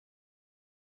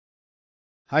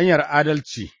Hanyar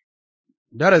Adalci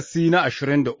Darasi na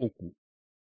 23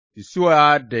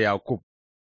 Isuwa da Yakub.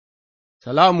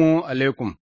 Salamu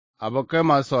alaikum, abokai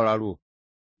masu sauraro,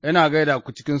 ina gaida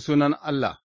ku cikin sunan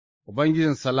Allah,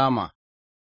 Ubangijin Salama,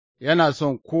 yana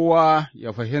son kowa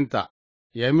ya fahimta,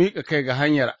 ya miƙa kai ga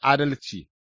hanyar adalci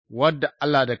wadda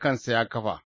Allah da kansa ya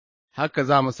kafa, haka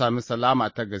za mu sami salama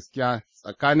ta gaskiya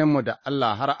tsakaninmu da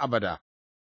Allah har abada.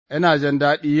 Ina jin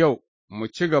daɗi yau mu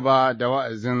ci gaba da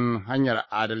wa'azin hanyar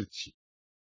adalci.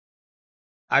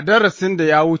 A darasin da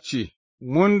ya wuce,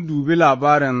 mun dubi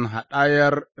labarin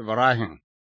haɗayar Ibrahim,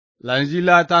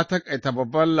 Lanjila ta taƙaita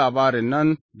babban labarin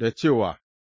nan da cewa,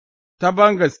 ta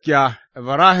bangaskiya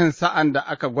Ibrahim sa'an da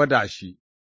aka gwada shi,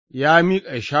 ya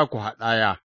miƙa Ishaku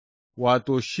haɗaya,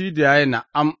 wato, shi da ya yi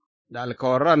na'am da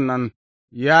alkawaran nan,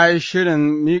 ya yi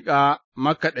shirin miƙa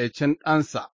makaɗaicin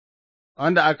ɗansa,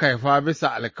 wanda aka haifa bisa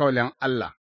alkawalin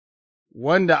Allah,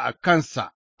 wanda a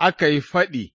kansa aka yi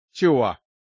faɗi cewa,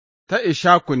 ta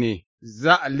Ishaku ne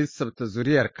za a lissafta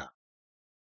zuriyarka,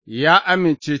 ya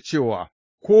amince cewa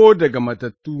ko daga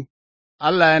matattu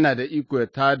Allah yana da iko ya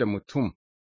tā da mutum,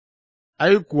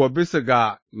 ai kuwa bisa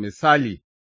ga misali,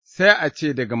 sai a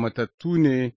ce daga matattu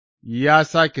ne ya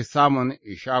sake samun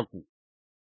Ishaku,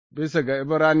 bisa ga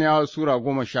Ibraniyawa Sura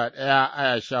 11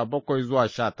 aya 17 zuwa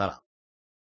 19.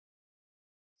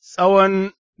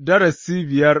 Tsawon darasi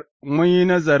biyar mun yi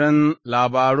nazarin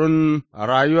labarun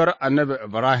rayuwar annabi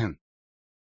Ibrahim.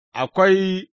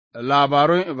 Akwai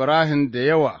labarun Ibrahim da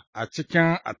yawa a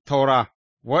cikin Attaura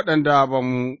waɗanda ba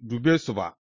mu dube su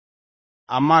ba,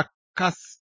 amma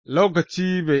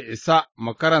lokaci bai isa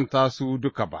mu karanta su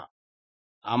duka ba,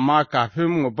 amma kafin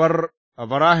mu bar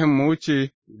Ibrahim mu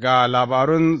wuce ga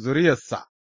labarun zuriyarsa,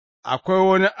 akwai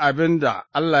wani abin da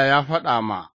Allah ya faɗa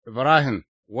ma Ibrahim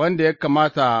wanda ya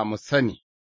kamata mu sani.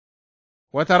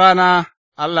 Wata rana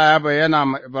Allah ya bayyana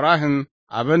ma Ibrahim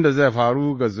abin da zai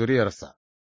faru ga zuriyarsa.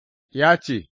 Ya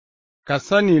ce, Ka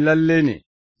sani lalle ne,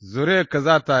 zuriyarka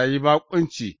za ta yi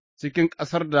baƙunci cikin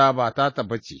ƙasar da ba ta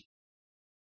ce,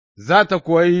 za ta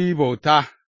kuwa yi bauta,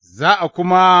 za a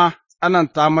kuma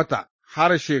tsananta mata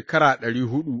har shekara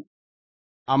 400,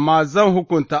 amma zan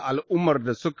hukunta al'ummar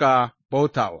da suka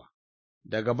bautawa,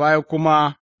 daga baya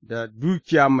kuma da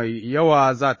dukiya mai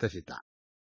yawa za ta fita.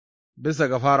 Bisa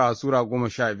ga Farawa Sura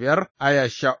 15, aya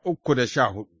 13 da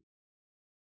 14.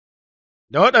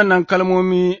 Da waɗannan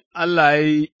kalmomi Allah ya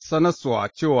yi sanarwa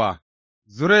cewa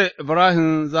zuriyar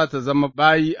Ibrahim za ta zama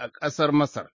bayi a ƙasar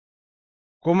Masar,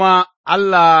 kuma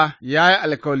Allah ya yi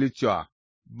alkawali cewa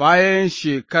bayan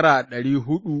shekara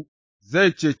 400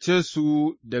 zai cece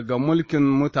su daga mulkin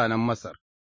mutanen Masar.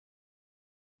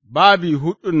 Babi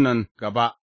huɗun nan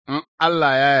gaba, in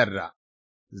Allah ya yarda,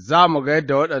 za mu ga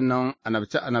yadda waɗannan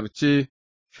anabce-anabce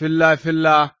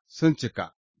filla-filla sun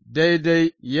cika.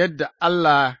 Daidai yadda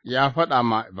Allah ya faɗa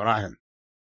ma Ibrahim.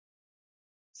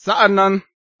 Sa'an nan,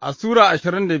 a Sura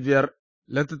 25,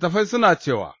 littattafai suna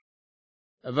cewa,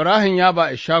 Ibrahim ya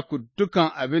ba Ishaku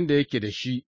dukan abin da yake da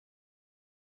shi,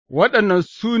 waɗannan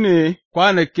su ne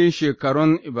kwanakin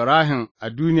shekarun Ibrahim a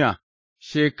duniya,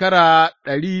 shekara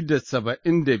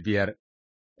 175,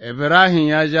 Ibrahim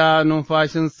ya ja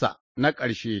numfashinsa na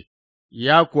ƙarshe,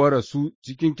 ya kuwa rasu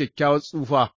cikin kyakkyawar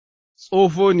tsufa.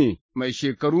 Tsofo ne mai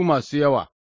shekaru masu yawa,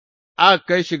 aka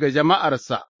kai shi ga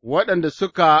jama'arsa waɗanda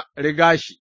suka riga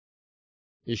shi,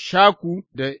 Ishaku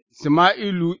da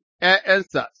Isma'ilu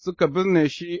 ’ya'yansa suka binne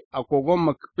shi a kogon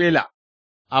Makfela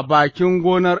a bakin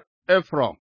gonar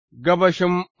Efron,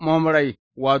 gabashin Mamre,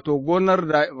 wato, gonar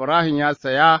da Ibrahim ya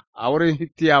saya a wurin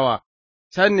Hittiyawa,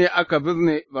 can ne aka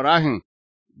binne Ibrahim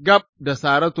gab da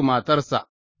Saratu matarsa.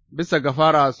 Bisa ga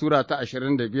Farawa Sura ta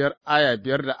 25, aya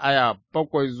 5 da aya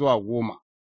 7 zuwa 10.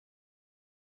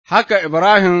 Haka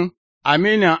Ibrahim,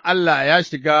 aminin Allah ya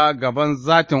shiga gaban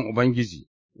zatin Ubangiji,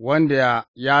 wanda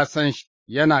ya san shi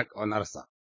yana ƙaunarsa.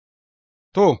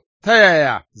 To, ta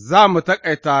yaya za mu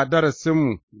taƙaita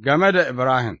darasinmu game da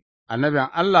Ibrahim, annabin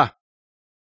Allah?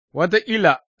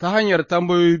 Wataƙila ta hanyar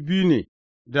tambayoyi biyu ne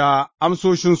da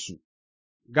amsoshinsu.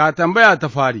 Ga tambaya ta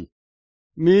fari.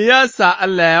 Me ya sa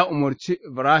Allah ya umarci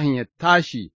Ibrahim ya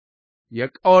tashi ya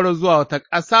ƙaura zuwa wata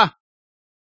ƙasa?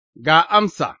 Ga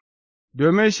amsa,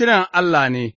 domin shirin Allah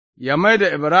ne ya mai da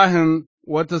Ibrahim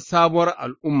wata sabuwar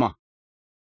al'umma,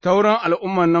 ta wurin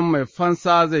al'umman nan mai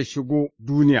fansa zai shigo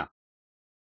duniya.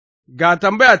 Ga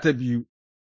tambaya ta biyu,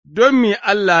 don me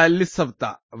Allah ya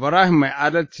lissafta Ibrahim mai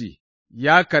adalci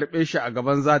ya karɓe shi a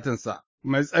gaban zatinsa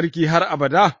mai tsarki har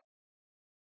abada?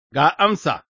 Ga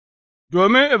amsa.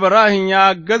 Domin Ibrahim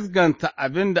ya gaskanta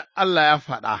abin da Allah ya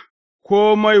faɗa,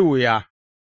 ko mai wuya,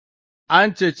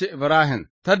 an ceci Ibrahim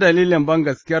ta dalilin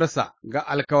bangaskiyarsa ga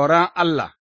alkawaran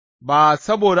Allah, ba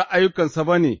saboda ayyukansa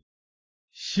ba ne,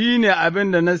 shi ne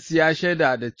abin da Nassi ya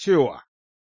shaida da cewa,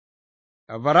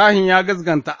 Ibrahim ya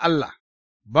gaskanta Allah,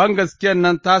 bangaskiyar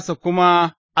nan tasa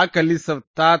kuma aka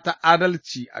lissafta ta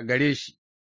adalci a gare shi,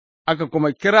 aka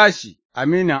kuma kira shi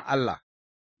aminin Allah,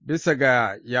 bisa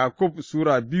ga Yakub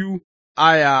Sura 2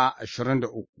 aya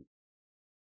 23.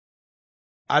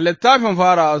 A littafin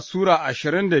fara Sura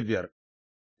 25,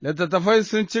 littattafai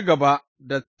sun ci gaba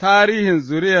da tarihin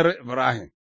zuriyar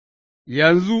Ibrahim.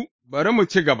 Yanzu bari mu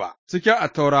ci gaba cikin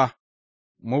Attaura,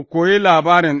 mu koyi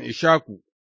labarin Ishaku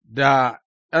da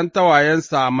 ’yan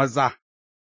tawayensa maza.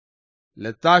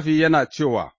 Littafi yana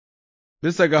cewa,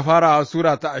 bisa ga farawa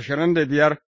Sura ta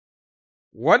 25,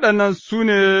 waɗannan su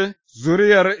ne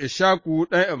zuriyar Ishaku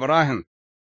ɗan Ibrahim.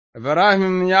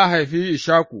 Ibrahim ya haifi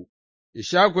Ishaku,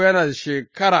 Ishaku yana da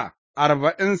shekara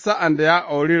 40 sa'an da ya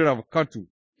auri Rabkatu,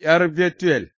 ’yar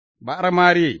Betuel, ba'ar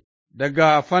Mariye,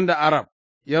 daga Fanda Arab,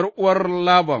 ’yar'uwar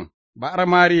Laban, ba'ar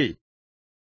Mariye.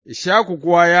 Ishaku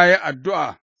kuwa ya yi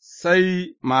addu'a,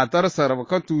 sai matarsa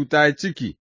Rabkatu ta yi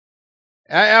ciki,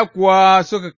 ’ya'ya kuwa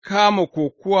suka kama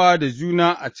kokuwa da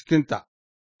juna a cikinta,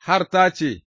 har ta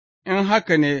ce, In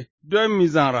haka ne, don mi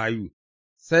zan rayu,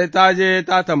 sai ta je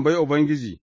ta tambayi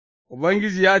Ubangiji,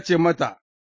 Ubangiji ya ce mata,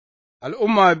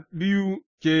 Al'umma biyu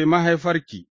ke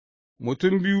mahaifarki,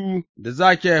 mutum biyu da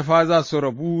za ki haifa za su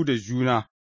rabu da juna,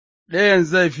 ɗayan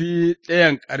zai fi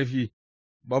ɗayan ƙarfi,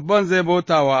 babban zai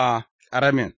bauta wa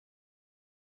ƙaramin.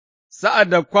 Sa'ad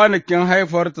da kwanakin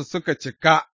haifarta suka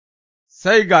cika,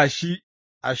 sai ga shi,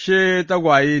 ashe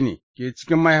tagwaye ne ke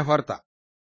cikin mahaifarta,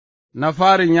 na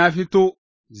farin ya fito,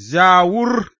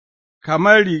 jawur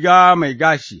kamar riga mai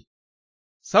gashi,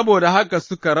 saboda haka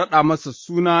suka raɗa masa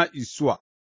suna Isuwa.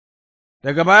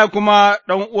 Daga baya kuma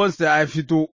ɗan'uwansa ya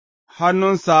fito,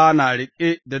 hannunsa na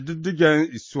riƙe da diddigen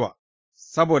Isuwa,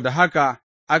 saboda haka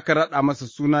aka raɗa masa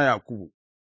suna Yakubu.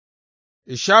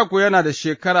 Ishaku yana da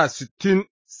shekara 60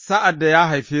 sa'ad da ya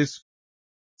haife su,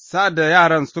 sa'ad da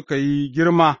yaran suka yi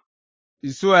girma,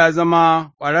 Isuwa ya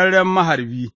zama ƙwararren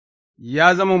maharbi,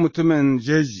 ya zama mutumin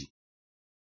jeji,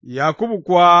 Yakubu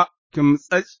kuwa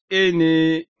kimtsatse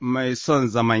ne mai son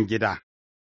zaman gida.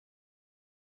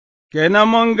 Kenan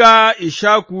mun ga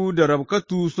Ishaku da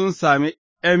Rabkatu sun sami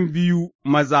 ’yan biyu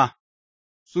maza,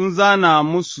 sun zana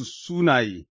musu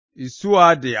sunaye,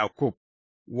 Isuwa da Yakub,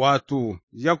 wato,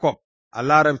 Yakob a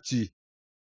Larabci,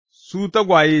 su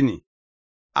tagwaye ne,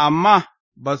 amma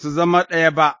ba su zama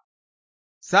ɗaya ba.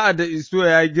 Sa'ad da Isuwa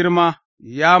ya girma,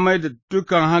 ya mai da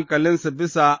dukan hankalinsa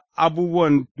bisa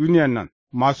abubuwan duniyan nan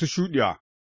masu shuɗewa,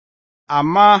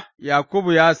 amma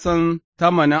Yakubu ya san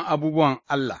tamanin abubuwan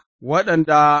Allah,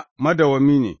 waɗanda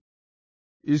madawwami ne.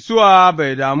 Isuwa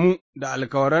bai damu da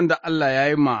alkawaran da Allah ya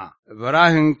yi ma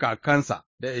Ibrahim kakansa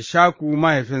da Ishaku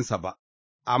mahaifinsa ba,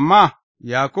 amma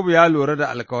Yakubu ya lura da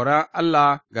alkawaran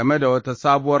Allah game da wata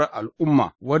sabuwar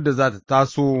al'umma wadda za ta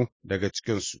taso daga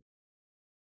cikinsu.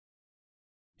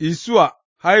 Isuwa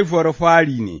haifuwar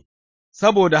fari ne,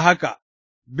 saboda haka,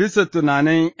 bisa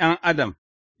tunanin ’yan Adam,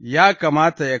 ya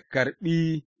kamata ya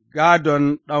karɓi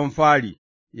gādon ɗan fari,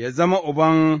 ya zama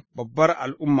uban babbar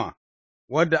al'umma,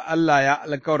 wadda Allah ya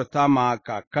alkawarta ma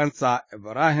kakansa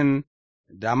Ibrahim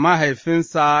da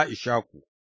mahaifinsa Ishaku.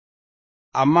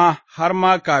 Amma har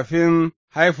ma kafin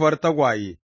haifuwar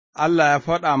tagwaye, Allah ya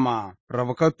faɗa ma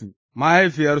Rabkatu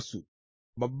mahaifiyarsu,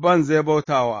 babban zai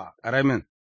bauta wa ƙaramin,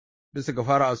 bisa ga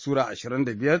fara Sura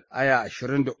 25 aya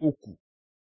 23.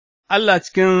 Allah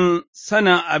cikin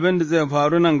sanin abin da zai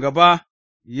faru nan gaba,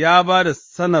 ya ba da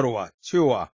sanarwa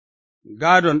cewa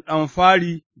gādon ɗan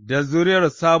fari da zuriyar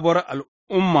sabuwar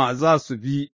al'umma za su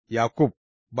bi Yakub,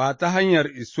 ba ta hanyar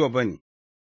Isuwa ba ne.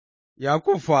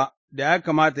 Yakub fa da ya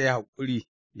kamata ya haƙuri,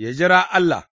 ya jira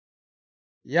Allah,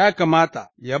 ya kamata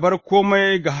ya bar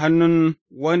komai ga hannun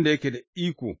wanda yake da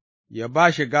iko, ya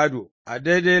ba shi gādo a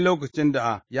daidai lokacin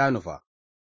da ya nufa.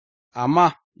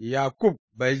 Amma Yakub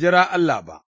bai jira Allah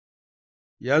ba.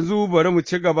 Yanzu bari mu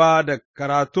ci gaba da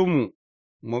karatunmu,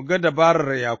 mu ga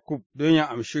dabarar Yakub don ya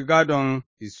amshi gādon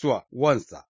Isuwa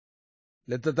wansa.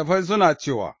 Littattafai suna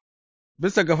cewa,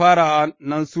 bisa ga farawa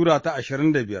nan Sura ta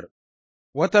 25,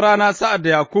 wata rana sa'ad da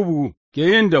Yakubu ke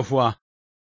yin dafuwa,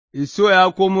 Isuwa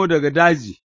ya komo daga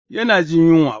daji, yana jin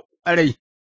yunwa ƙwarai,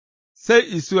 sai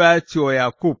Isuwa ya ce wa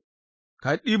Yakub,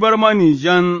 Ka ɗibar mani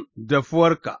jan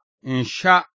dafuwarka in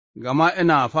sha, gama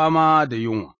ina fama da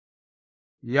yunwa.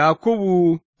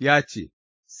 Yakubu ya ce,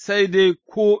 Sai dai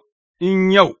ko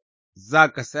in yau za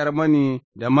ka sayar mani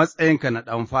da matsayinka na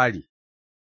ɗan fari.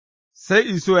 Sai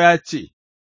Isuwa ya ce,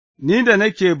 Ni da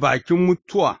nake bakin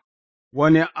mutuwa,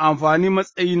 wane amfani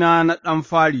matsayina na ɗan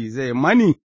fari zai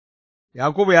mani?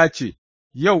 Yakubu ya ce,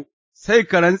 Yau sai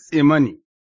ka rantse mani,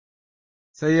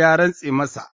 sai ya rantse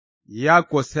masa, ya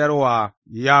kuwa sayar wa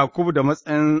Yakubu da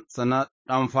matsayinsa na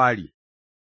ɗan fari.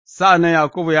 Sa'an nan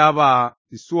Yakubu ya ba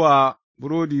Isuwa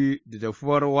burodi da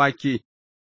dafuwar wake,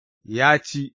 ya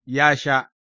ci, ya sha,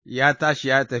 ya tashi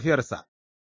ya tafiyarsa,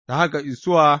 ta haka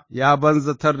Isuwa ya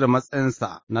banzatar da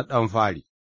matsayinsa na ɗan fari.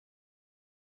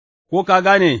 Ko ka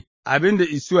gane abin da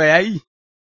Isuwa ya yi?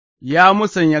 Ya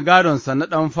musanya gādonsa na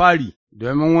ɗan fari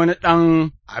domin wani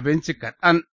ɗan abinci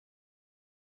kaɗan.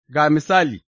 Ga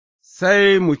misali,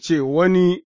 sai mu ce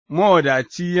wani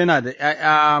mawadaci yana da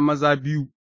 ’ya'ya maza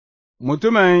biyu,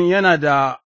 mutumin yana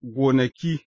da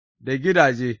gonaki, da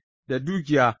gidaje, da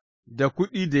dukiya, da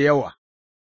kuɗi da yawa,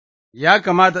 ya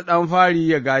kamata ɗan fari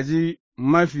ya gaji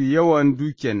mafi yawan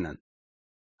dukiyan nan,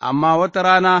 amma wata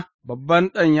rana babban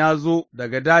ɗan ya zo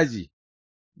daga daji,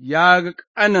 ya ga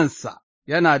ƙaninsa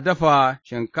yana dafa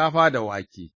shinkafa da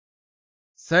wake,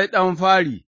 sai ɗan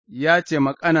fari ya ce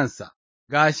ma ƙaninsa,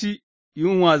 Ga shi,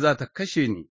 yunwa za ta kashe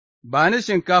ni, ba ni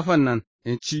shinkafan nan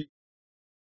in ci,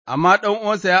 amma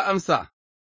ɗan'uwansa ya amsa,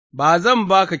 Ba zan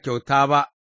ba ka kyauta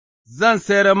ba, zan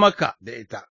sayar maka da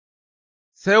ita.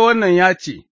 Sai wannan ya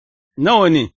ce, Nawa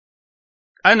ne?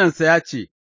 Ƙaninsa ya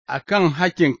ce, A kan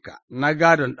hakkinka na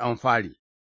gādon ɗan fari.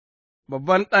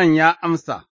 Babban ɗan ya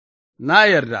amsa, Na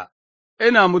yarda,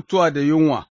 ina mutuwa da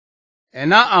yunwa,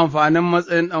 ina amfanin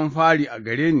matsayin ɗan fari a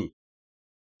gare ni.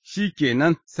 Shi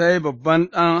kenan sai babban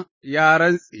ɗan ya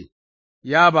rantse,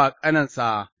 ya ba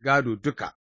ƙaninsa gādo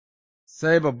duka,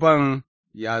 sai babban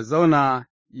ya zauna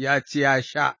ya ci ya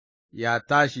sha, ya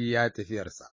tashi ya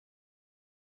tafiyarsa.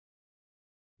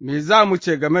 Me za mu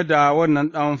ce game da wannan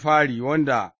ɗan fari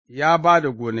wanda ya ba da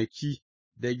gonaki,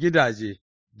 da gidaje,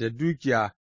 da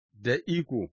dukiya, da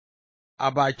iko,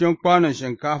 a bakin kwanon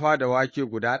shinkafa da wake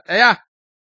guda ɗaya?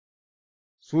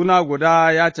 Suna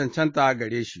guda ya cancanta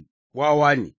gare shi,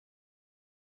 wawa ne.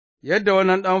 Yadda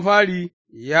wannan ɗan fari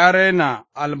ya raina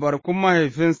albarkun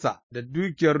mahaifinsa da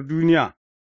dukiyar duniya,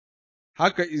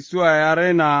 haka Isuwa ya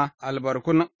raina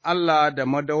albarkun Allah da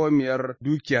madawwamiyar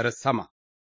dukiyar sama.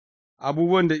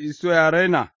 Abubuwan da Isuwa ya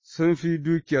raina sun fi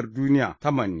dukiyar duniya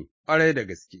tamani ƙwarai da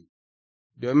gaske,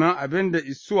 domin abin da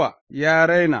Isuwa ya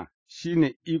raina shi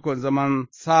ne ikon zaman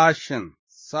sashen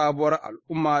sabuwar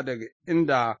al'umma daga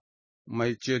inda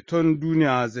mai ceton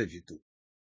duniya zai fito.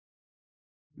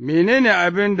 Menene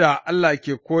abin da Allah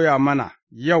ke koya mana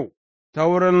yau ta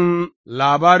wurin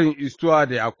labarin Isuwa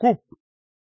da Yakub?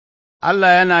 Allah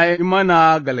yana yi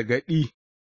mana galgadi,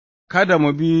 kada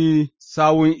mu bi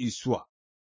sawun Isuwa,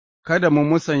 kada mu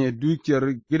musanya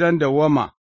dukiyar gidan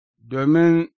dawwama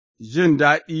domin jin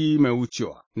daɗi mai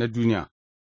wucewa na duniya.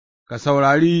 Ka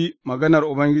saurari maganar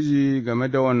Ubangiji game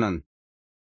da wannan,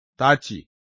 ta ce,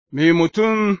 Me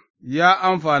mutum ya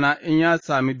amfana in ya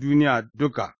sami duniya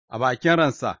duka a bakin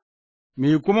ransa,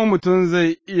 me kuma mutum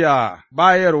zai iya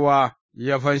bayarwa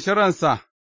ya fanshi ransa?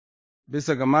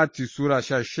 Bisa ga Mati Sura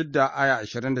 16 aya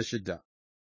 26.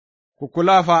 Ku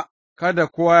kula fa, kada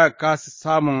kowa ya kasa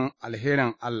samun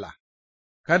alherin Allah,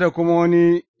 kada kuma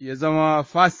wani ya zama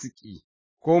fasiki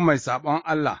ko mai saɓon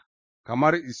Allah,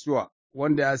 kamar Isuwa,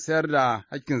 wanda ya sayar da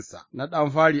hakkinsa na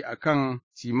ɗan fari a kan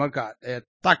cimaka ɗaya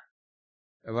tak.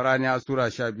 Ibraniya Sura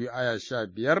 12 aya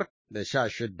 15 da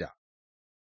 16.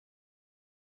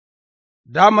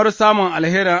 Damar samun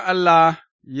alherin Allah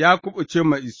ya kuɓuce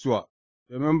ma Isuwa,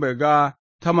 domin bai ga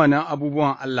tamanin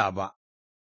abubuwan Allah ba,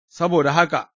 saboda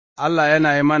haka Allah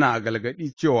yana yi mana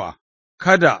galgadi cewa,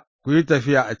 Kada ku yi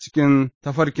tafiya a cikin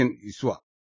tafarkin Isuwa,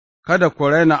 kada ku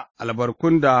raina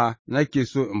albarkun da nake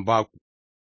so in ba ku.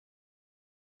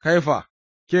 Kaifa,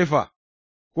 kefa,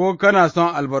 ko kana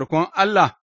son albarkun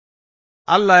Allah?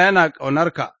 Allah yana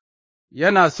ƙaunarka,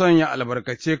 yana son ya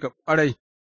albarkace ka ƙwarai,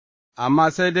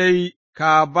 amma sai dai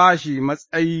ka ba shi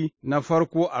matsayi na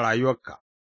farko a rayuwarka.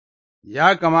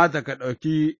 Ya kamata ka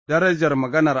ɗauki darajar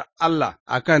maganar Allah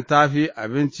a kan tafi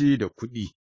abinci da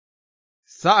kuɗi,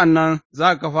 sa'an nan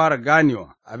za ka fara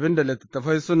ganewa abin da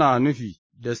littattafai suna nufi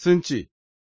da sun ce,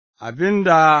 Abin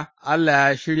da Allah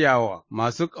ya shirya wa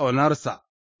masu ƙaunarsa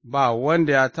ba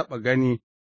wanda ya taɓa gani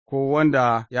ko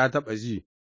wanda ya taɓa ji,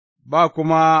 ba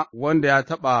kuma wanda ya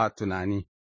taɓa tunani,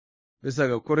 bisa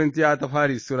ga Korintiya ta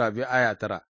fari Sura 2 aya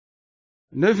 9.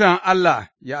 Nufin Allah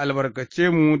ya albarkace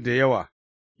mu da yawa,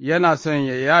 yana son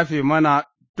ya yafe mana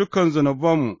dukan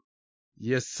zunubanmu,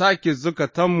 ya sake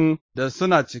zukatanmu da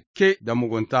suna cike da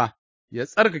mugunta, ya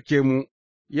tsarkake mu,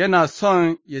 yana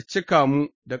son ya cika mu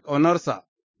da ƙaunarsa,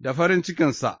 da farin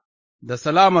cikinsa, da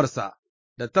salamarsa,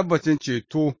 da tabbacin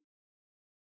ceto.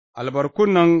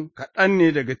 Albarkun nan kaɗan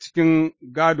ne daga cikin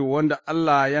gado wanda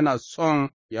Allah yana son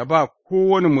ya ba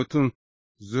kowane mutum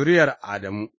zuriyar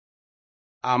Adamu.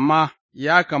 amma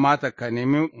ya kamata ka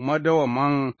nemi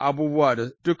madawaman abubuwa da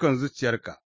dukan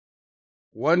zuciyarka,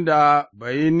 wanda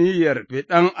bai yi niyyar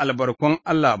fiɗan albarkun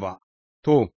Allah ba,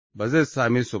 to, ba zai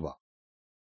same su ba.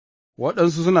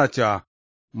 Waɗansu suna cewa,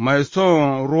 Mai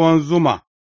son ruwan zuma,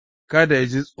 kada ya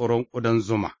ji tsoron ƙudan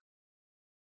zuma.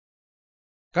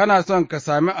 Kana son ka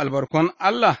sami albarkun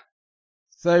Allah,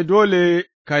 sai dole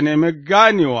ka nemi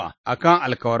ganewa a kan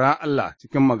alkawaran Allah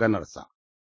cikin maganarsa,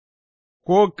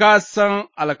 ko ka san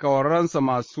alkawaransa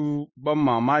masu ban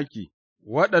mamaki,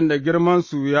 waɗanda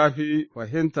girmansu ya fi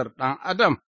fahimtar ɗan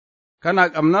adam, kana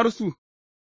ƙamnarsu,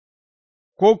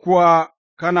 ko kuwa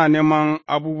kana neman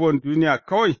abubuwan duniya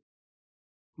kawai?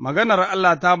 Maganar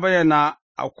Allah ta bayyana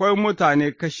akwai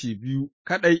mutane kashi biyu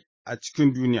kaɗai a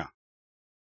cikin duniya,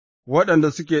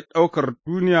 waɗanda suke ɗaukar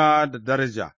duniya da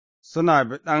daraja, suna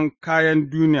biɗan kayan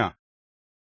duniya,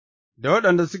 da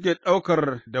waɗanda suke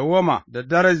ɗaukar dawwama da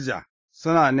daraja,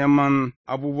 suna neman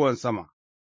abubuwan sama.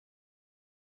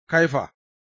 Kaifa,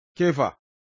 kefa,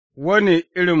 wane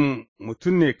irin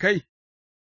mutum ne kai?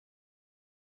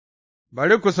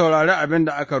 Bari ku saurari abin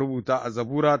da aka rubuta a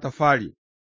Zabura ta fari.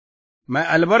 Mai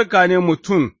albarka ne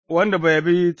mutum wanda bai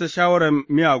bi ta shawarar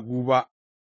miyagu ba,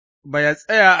 bai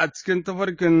tsaya a cikin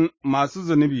tafarkin masu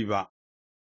zunubi ba,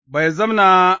 bai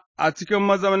zamna a cikin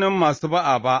mazaunin masu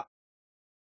ba'a ba,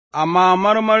 amma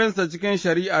marmarinsa cikin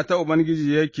shari'a ta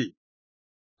Ubangiji yake,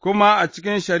 kuma a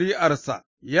cikin shari'arsa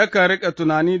yakan riƙa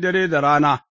tunani dare da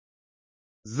rana,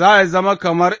 za ya zama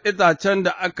kamar itacen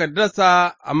da aka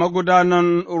dasa a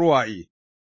magudanan ruwaye,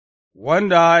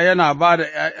 wanda yana ba da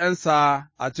 ’ya'yansa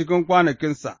a cikin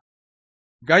kwanakinsa,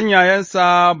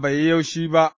 ganyayensa bai yi yaushi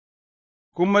ba,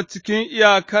 kuma cikin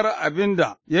iyakar abin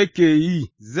da yake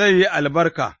yi zai yi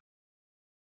albarka,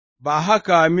 ba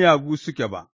haka miyagu suke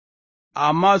ba,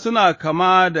 amma suna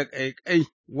kama da ƙaiƙai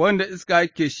wanda iska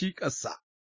yake shiƙarsa,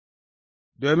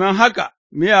 domin haka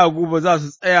miyagu ba za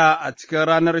su tsaya a cikin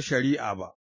ranar shari'a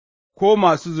ba, ko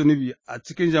masu zunubi a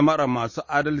cikin jama'ar masu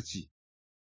adalci.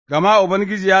 Gama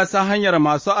Ubangiji ya san hanyar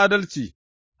masu adalci,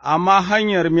 amma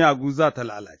hanyar miyagu za ta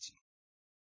lalace.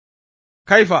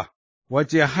 Kaifa,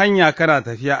 wace hanya kana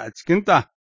tafiya a cikinta?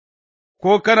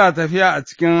 Ko kana tafiya a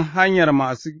cikin hanyar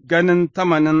masu ganin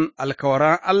tamanin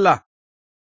alkawaran Allah,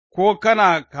 ko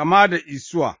kana kama da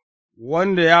Isuwa,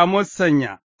 wanda ya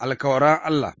musanya alkawaran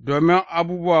Allah domin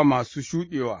abubuwa masu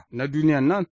shuɗewa na duniyan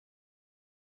nan?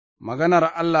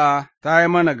 Maganar Allah ta yi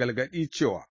mana galgadi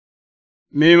cewa,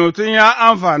 Me mutum ya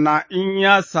amfana in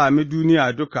ya sami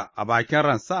duniya duka a bakin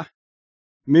ransa,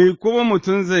 me kuma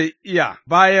mutum zai iya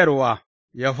bayarwa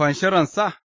ya fanshi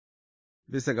ransa?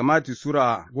 Bisa ga Mati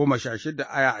Sura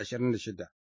 16:26.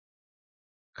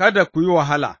 Kada ku yi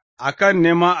wahala a kan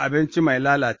neman abinci mai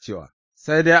lalacewa,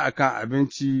 sai dai a kan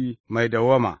abinci mai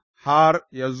dawwama har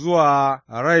ya zuwa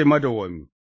rai madawwami,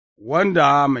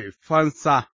 wanda mai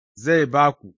fansa zai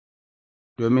ba ku,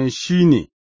 domin shi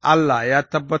ne Allah ya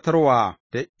tabbatarwa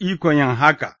da ikon yin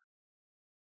haka.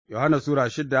 Yohana Sura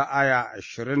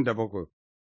 6:27.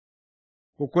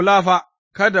 Ku kula fa,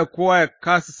 kada kowa ya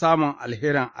kasa samun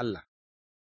alherin Allah,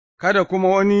 kada kuma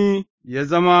wani ya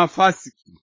zama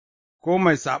fasiki ko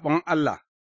mai saɓon Allah,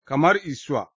 kamar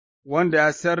Isuwa, wanda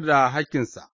ya sayar da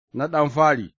hakkinsa na ɗan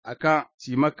fari a kan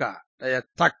cimaka ɗaya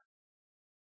tak.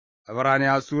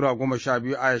 Ibraniyawa Sura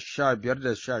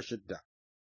 12:15-16.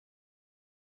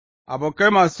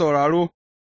 Abokai masu sauraro,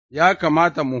 ya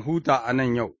kamata mu huta a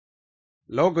nan yau,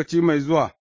 lokaci mai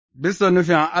zuwa, bisa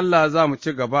nufin Allah za mu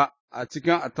ci gaba a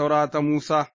cikin Attaura ta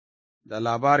Musa da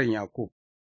labarin Yakub.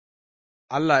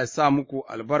 Allah ya sa muku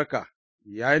albarka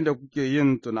yayin da kuke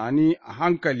yin tunani a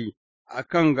hankali a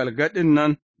kan galgadin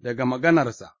nan daga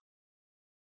maganarsa,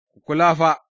 ku kula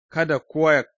fa, kada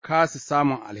kowa ya kasa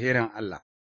samun alherin Allah,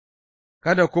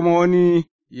 kada kuma wani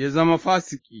ya zama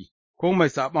fasiki ko mai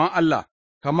saɓon Allah,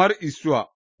 kamar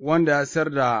Isuwa, wanda ya sayar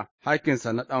da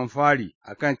hakkinsa na ɗan fari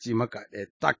a kan cimaka ɗaya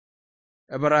tak.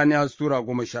 Ibraniyawa Sura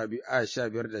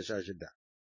 12:15-16.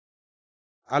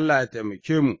 Allah ya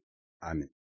taimake mu, amin.